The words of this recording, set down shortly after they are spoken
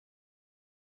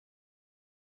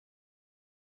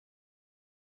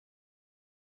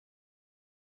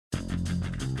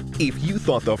If you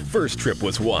thought the first trip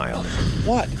was wild,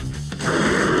 What?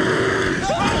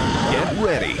 get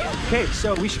ready Okay,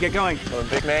 so we should get going. Well,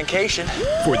 big mancation.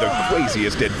 for the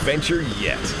craziest adventure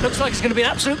yet. Looks like it's gonna be an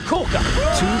absolute corker.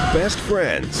 Two best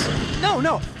friends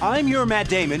No, I'm your Matt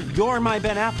Damon. You're my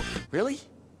Ben Affleck. Really?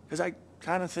 Because I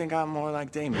kind of think I'm more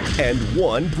like Damon. and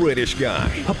one British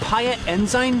guy Papaya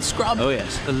enzyme scrub? Oh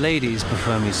yes, the ladies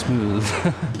prefer me smooth.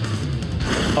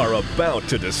 are about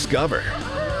to discover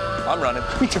I'm running.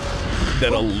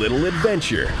 that a little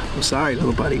adventure I'm sorry,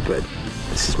 little buddy, but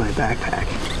this is my backpack.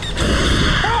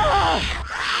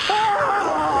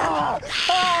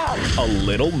 a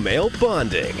little male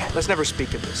bonding, Let's never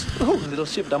speak of this. Ooh, little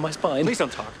shiver down my spine. Please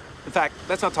don't talk. In fact,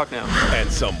 let's not talk now.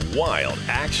 and some wild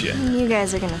action. You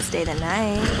guys are gonna stay the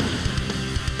night,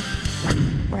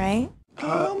 right?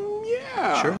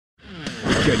 Yeah. Sure.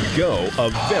 Can go a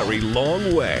very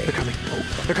long way. They're coming.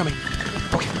 They're coming.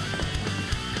 Okay.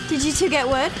 Did you two get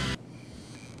wood?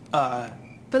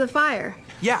 For the fire.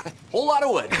 Yeah, whole lot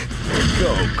of wood.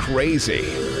 Go crazy.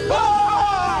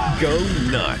 Go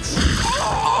nuts.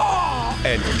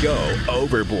 And go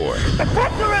overboard.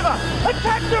 Attack the river!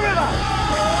 Attack the river!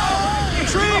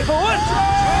 Tree forward!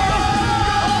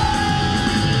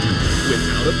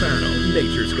 Without a paddle,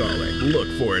 Nature's Calling. Look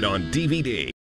for it on DVD.